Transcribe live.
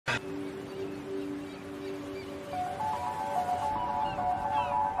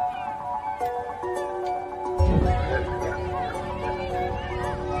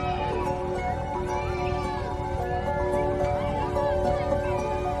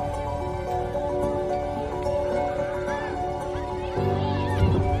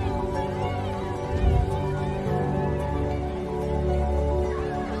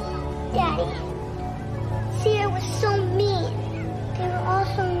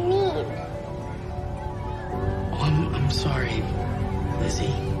I'm sorry,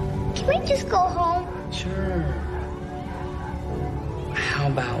 Lizzie. Can we just go home? Sure. How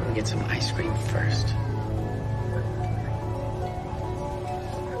about we get some ice cream first?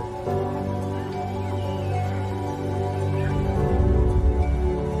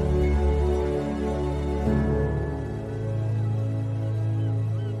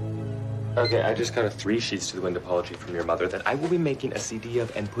 Okay, I just got a 3 sheets to the wind apology from your mother that I will be making a CD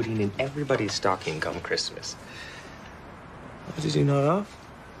of and putting in everybody's stocking come Christmas. What did you nod off?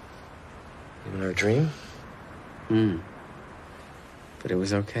 Even our dream? But it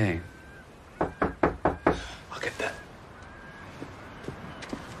was okay. I'll get that.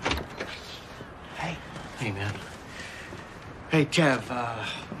 Hey. Hey, man. Hey, Kev,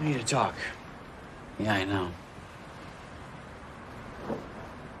 we need to talk. Yeah, I know.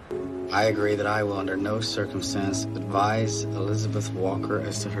 I agree that I will under no circumstance advise Elizabeth Walker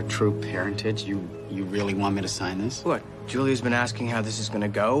as to her true parentage. You really want me to sign this? What? Julia's been asking how this is gonna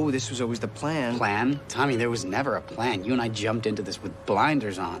go. This was always the plan. Plan? Tommy, there was never a plan. You and I jumped into this with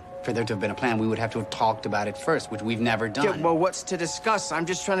blinders on. For there to have been a plan, we would have to have talked about it first, which we've never done. Yeah, well, what's to discuss? I'm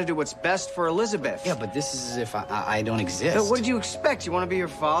just trying to do what's best for Elizabeth. Yeah, but this is as if I don't exist. What did you expect? You want to be her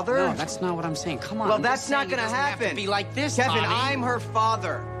father? No, that's not what I'm saying. Come on. Well, I'm that's just not saying gonna it doesn't happen. Have to be like this, Kevin, Tommy. I'm her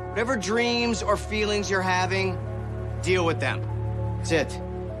father. Whatever dreams or feelings you're having, deal with them. That's it.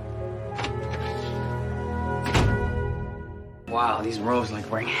 Wow, these robes like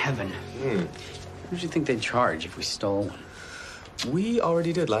we're in heaven. What did you think they'd charge if we stole one? We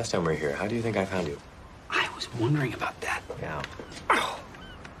already did last time we were here. How do you think I found you? I was wondering about that. Yeah.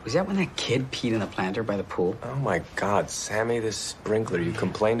 Was that when that kid peed in the planter by the pool? Oh my God, Sammy the sprinkler. You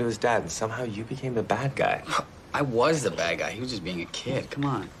complained to his dad and somehow you became the bad guy. I was the bad guy. He was just being a kid. Come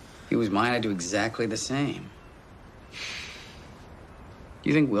on. If he was mine, I'd do exactly the same.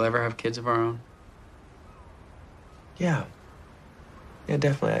 You think we'll ever have kids of our own? Yeah. Yeah,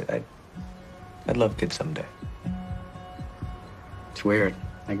 definitely. I'd love kids someday. It's weird.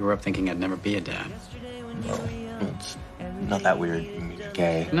 I grew up thinking I'd never be a dad. Oh, it's not that weird. You're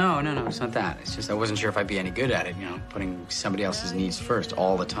gay. No, it's not that. It's just I wasn't sure if I'd be any good at it, putting somebody else's needs first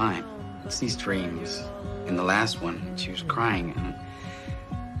all the time. It's these dreams. In the last one, she was crying, and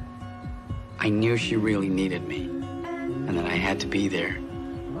I knew she really needed me, and that I had to be there.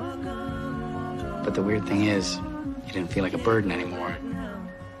 But the weird thing is, it didn't feel like a burden anymore.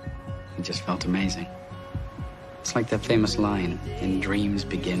 It just felt amazing. It's like that famous line, "In dreams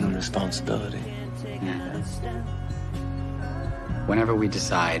begin No responsibility." Yeah. Whenever we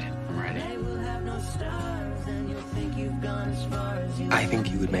decide, I'm ready. I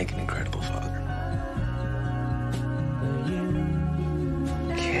think you would make an incredible father.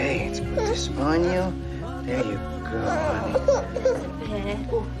 Okay, let's put this on you. There you go, honey.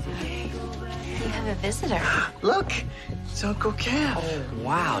 You have a visitor. Look, it's Uncle Kev. Oh,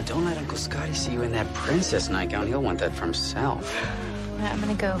 wow. Don't let Uncle Scotty see you in that princess nightgown. He'll want that for himself. I'm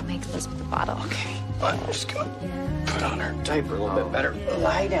gonna go make Elizabeth a bottle. Okay. I'm just gonna put on her diaper a little bit better.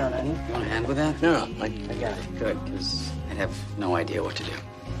 Lie down, honey. You want a hand with that? No, I got it. Good, because I'd have no idea what to do.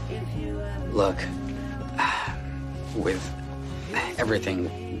 Look, with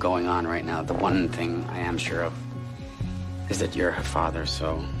everything going on right now, the one thing I am sure of is that you're her father,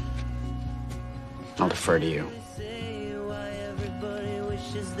 so I'll defer to you.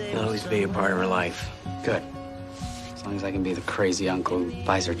 I'll always be a part of her life. Good. As long as I can be the crazy uncle who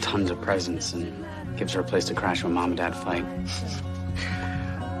buys her tons of presents and gives her a place to crash when Mom and Dad fight.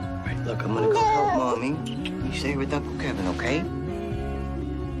 Right, look, I'm gonna go help Mommy. You stay with Uncle Kevin, okay?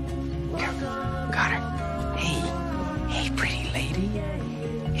 Got her. Hey, pretty lady.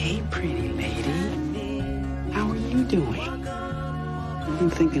 Hey, pretty lady. How are you doing? I've been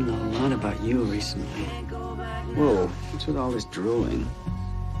thinking a lot about you recently. Whoa, what's with all this drooling?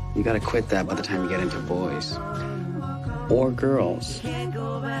 You gotta quit that by the time you get into boys. Or girls.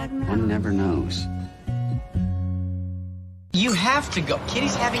 One never knows. You have to go.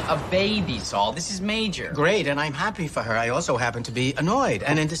 Kitty's having a baby, Saul. This is major. Great, and I'm happy for her. I also happen to be annoyed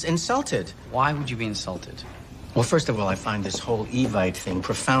and insulted. Why would you be insulted? Well, first of all, I find this whole Evite thing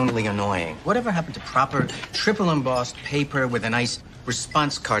profoundly annoying. Whatever happened to proper triple embossed paper with a nice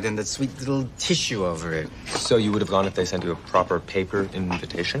response card and that sweet little tissue over it? So you would have gone if they sent you a proper paper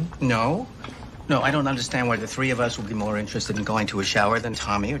invitation? No. No, I don't understand why the three of us would be more interested in going to a shower than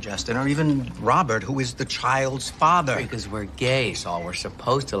Tommy or Justin or even Robert, who is the child's father. Because we're gay, Saul. We're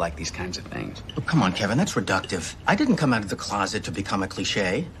supposed to like these kinds of things. Oh, come on, Kevin, that's reductive. I didn't come out of the closet to become a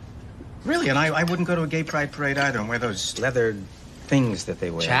cliche. Really, and I wouldn't go to a gay pride parade either and wear those leather things that they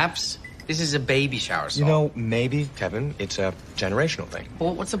wear. Chaps, This is a baby shower, Saul. You know, maybe, Kevin, it's a generational thing.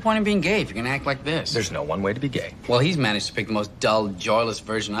 Well, what's the point of being gay if you're gonna act like this? There's no one way to be gay. Well, he's managed to pick the most dull, joyless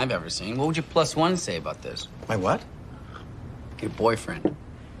version I've ever seen. What would your +1 say about this? My what? Your boyfriend.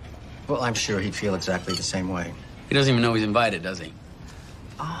 Well, I'm sure he'd feel exactly the same way. He doesn't even know he's invited, does he?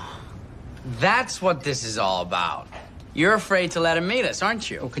 Oh, that's what this is all about. You're afraid to let him meet us,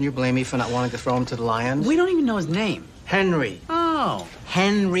 aren't you? Oh, can you blame me for not wanting to throw him to the lions? We don't even know his name. Henry. Oh.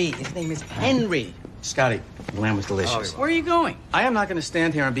 Henry. His name is Henry. Scotty, the lamb was delicious. Where are you going? I am not going to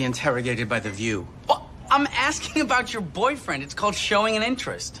stand here and be interrogated by the View. Well, I'm asking about your boyfriend. It's called showing an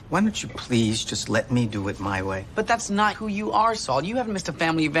interest. Why don't you please just let me do it my way? But that's not who you are, Saul. You haven't missed a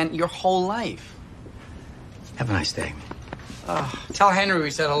family event your whole life. Have a nice day. Tell Henry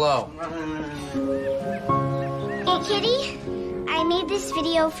we said hello. Hey, Kitty. I made this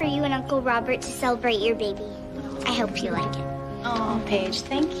video for you and Uncle Robert to celebrate your baby. I hope you like it. Oh, Paige,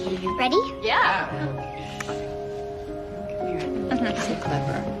 thank you. Ready? Yeah. So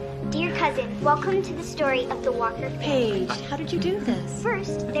clever. Dear cousin, welcome to the story of the Walker family. Paige, how did you do this?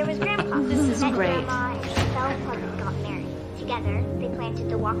 First, there was Grandpa. This is Met great. Grandma and she fell in love and got married. Together, they planted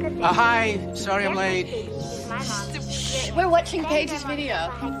the Walker family. Hi. Sorry I'm late. Paige, who's my mom. We're watching Then Paige's Grandma video.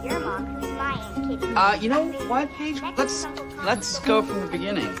 had your mom, who's my Aunt Kitty. You know what, Paige? Let's go from the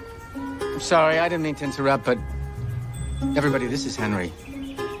beginning. I'm sorry, I didn't mean to interrupt, but everybody, this is Henry.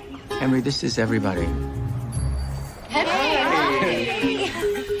 Henry, this is everybody. Hey.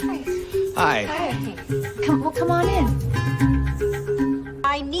 Hi. Come on in.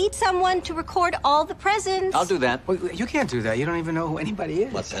 I need someone to record all the presents. I'll do that. Well, you can't do that. You don't even know who anybody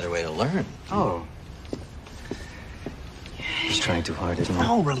is. What better way to learn? Oh. He's trying too hard, isn't he?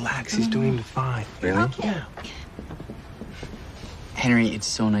 Oh, relax. He's doing fine. Really? Yeah. Henry, it's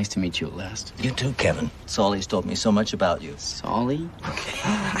so nice to meet you at last. You too, Kevin. Solly's told me so much about you. Solly?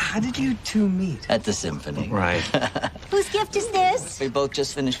 How did you two meet? At the symphony. Right. Whose gift is this? We both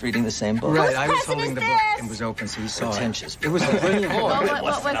just finished reading the same book. Right, I was present holding is the book. this? It was open, so he saw it. Pretentious. It was a brilliant book. What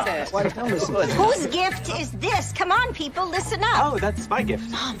was it? Whose gift is this? Come on, people, listen up. Oh, that's my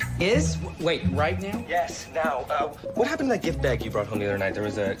gift. Is? Wait, right now? Yes. Now, what happened to that gift bag you brought home the other night? There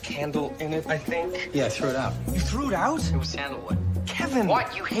was a candle in it, I think. Yeah, threw it out. You threw it out? It was sandalwood. Kevin.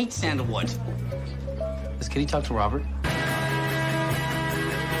 What? You hate sandalwood. Does Kitty talk to Robert?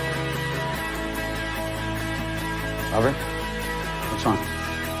 Robert? What's wrong?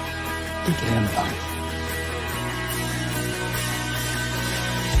 Get him done.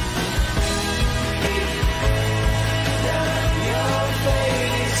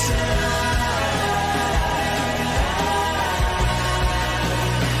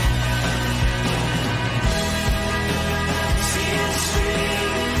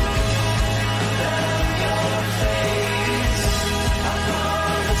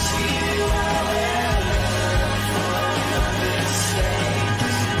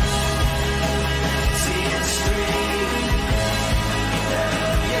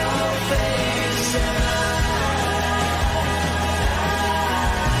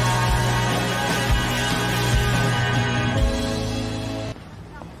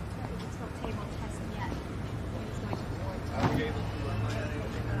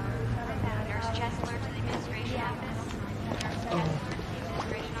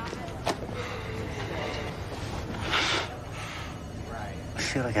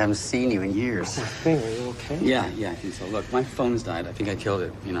 I feel like I haven't seen you in years. Hey, are you okay? Yeah, I think so. Look, my phone's died. I think I killed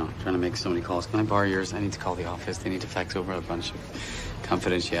it, trying to make so many calls. Can I borrow yours? I need to call the office. They need to fax over a bunch of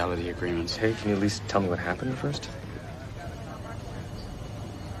confidentiality agreements. Hey, can you at least tell me what happened first?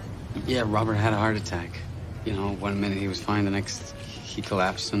 Yeah, Robert had a heart attack. 1 minute he was fine, the next he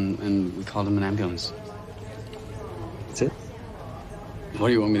collapsed, and we called him an ambulance. That's it? What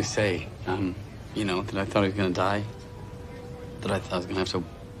do you want me to say? That I thought he was gonna die? That I thought I was gonna have to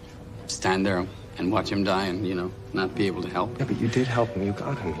stand there and watch him die and, not be able to help? Yeah, but you did help him. You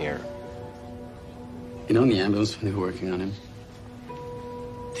got him here. In the ambulance when they were working on him,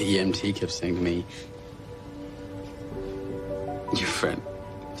 the EMT kept saying to me, your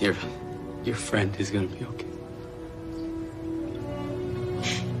friend is gonna be okay.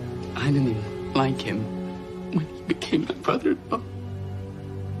 I didn't even like him when he became my brother-in-law.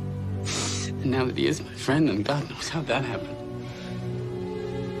 And now that he is my friend, and God knows how that happened,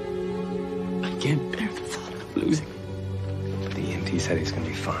 I can't bear the thought of losing him. But the EMT said he's gonna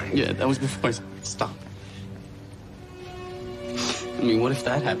be fine. Yeah, that was before I stopped. I mean, what if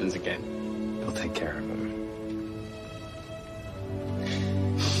that happens again? They'll take care of him.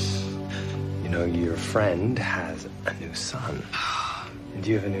 Your friend has a new son. And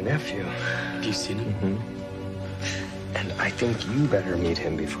you have a new nephew. Have you seen him? Mm-hmm. And I think you better meet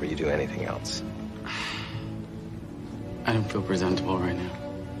him before you do anything else. I don't feel presentable right now.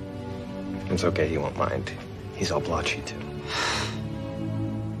 It's okay, he won't mind. He's all blotchy, too.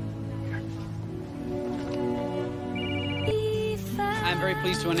 I'm very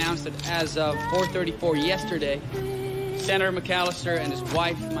pleased to announce that as of 4:34 yesterday, Senator McAllister and his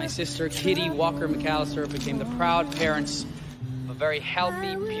wife, my sister, Kitty Walker McAllister, became the proud parents of a very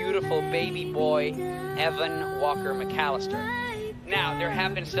healthy, beautiful baby boy, Evan Walker McAllister. Now, there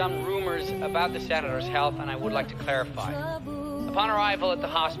have been some rumors about the senator's health, and I would like to clarify. Upon arrival at the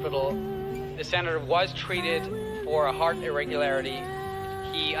hospital, the senator was treated for a heart irregularity.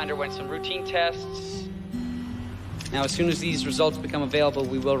 He underwent some routine tests. Now, as soon as these results become available,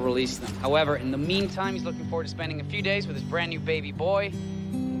 we will release them. However, in the meantime, he's looking forward to spending a few days with his brand new baby boy,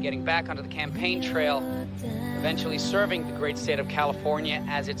 and getting back onto the campaign trail, eventually serving the great state of California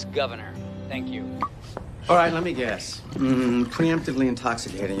as its governor. Thank you. All right, let me guess. Preemptively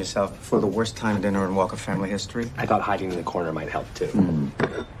intoxicating yourself before the worst time dinner in Walker family history? I thought hiding in the corner might help, too.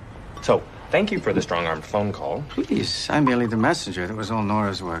 So, thank you for the strong-armed phone call. Please, I'm merely the messenger. That was all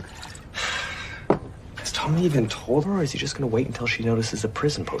Nora's work. Has Tommy even told her, or is he just going to wait until she notices a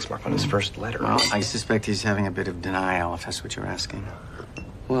prison postmark on his first letter? Well, I suspect he's having a bit of denial, if that's what you're asking.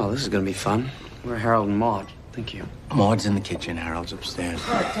 Well, this is gonna be fun. We're Harold and Maude. Thank you. Maud's in the kitchen, Harold's upstairs.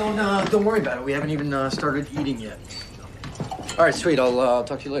 All right, don't worry about it. We haven't even started eating yet. All right, sweet. I'll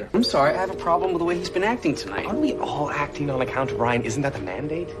talk to you later. I'm sorry, I have a problem with the way he's been acting tonight. Aren't we all acting on account of Ryan? Isn't that the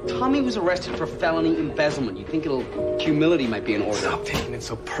mandate? Tommy was arrested for felony embezzlement. You think humility might be in order? Stop taking it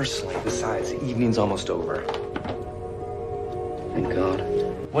so personally. Besides, the evening's almost over. Thank God.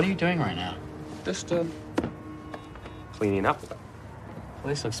 What are you doing right now? Just, cleaning up.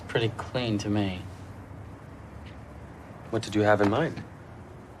 Place looks pretty clean to me. What did you have in mind?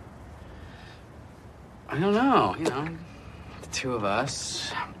 I don't know, the two of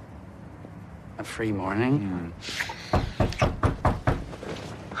us. A free morning.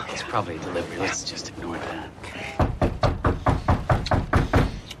 It's probably a delivery. Let's just ignore that.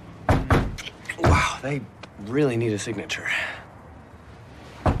 Wow, they really need a signature.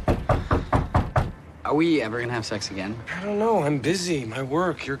 Are we ever gonna have sex again? I don't know. I'm busy. My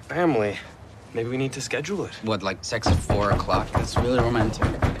work, your family. Maybe we need to schedule it. What, like sex at 4 o'clock? That's really romantic.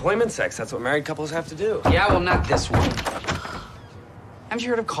 Employment sex. That's what married couples have to do. Yeah, well, not this one. Haven't you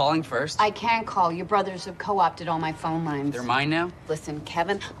heard of calling first? I can't call. Your brothers have co-opted all my phone lines. They're mine now? Listen,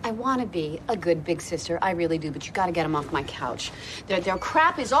 Kevin, I want to be a good big sister. I really do, but you got to get them off my couch. Their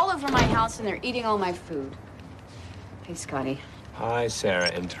crap is all over my house, and they're eating all my food. Hey, Scotty. Hi, Sarah.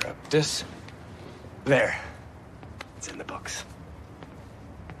 Interrupt this. There. It's in the books.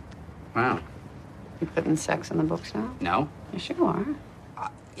 Wow. You putting sex in the books now? No. Yes, you are.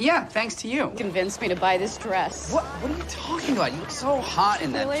 Yeah, thanks to you. Convinced me to buy this dress. What are you talking about? You look so hot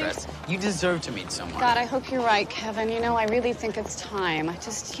in that Really? dress. You deserve to meet someone. God, I hope you're right, Kevin. I really think it's time. I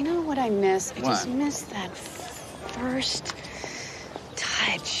just, what I miss? I just miss that first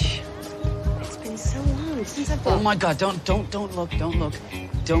touch. It's been so long since I've been... Oh my God, don't look.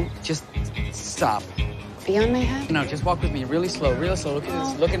 Don't, just stop. Be on my head? No, just walk with me really slow. Look at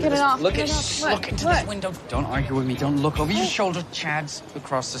this. Look into get it this. off, Look get at it off. look into this window. Don't argue with me. Don't look over your shoulder. Chad's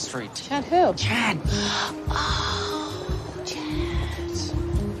across the street. Chad who? Chad. Oh, Chad.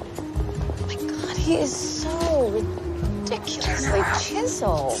 Oh my God, he is so ridiculously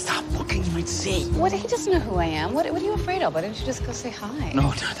chiseled. Stop looking, you might see. What? He doesn't know who I am. What are you afraid of? Why don't you just go say hi?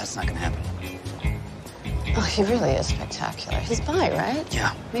 No, that's not gonna happen. Oh, he really is spectacular. He's bi, right?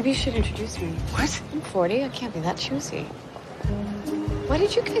 Yeah. Maybe you should introduce me. What? I'm 40. I can't be that choosy. Why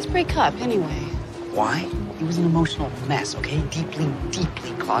did you guys break up anyway? Why? He was an emotional mess, okay? Deeply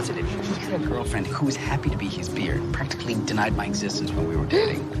closeted. He had a girlfriend who was happy to be his beard, practically denied my existence when we were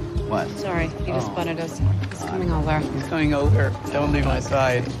dating. What? Sorry, he just butted us. He's coming over. He's coming over. Don't leave my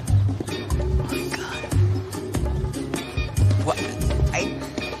side. Oh my God. What?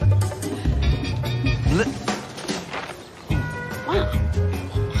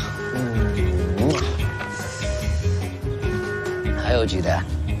 I owed you that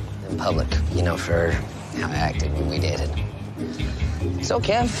in public, for how I acted when we dated. So,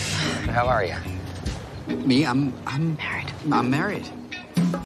 Kev, how are you? Me? I'm married. I'm married.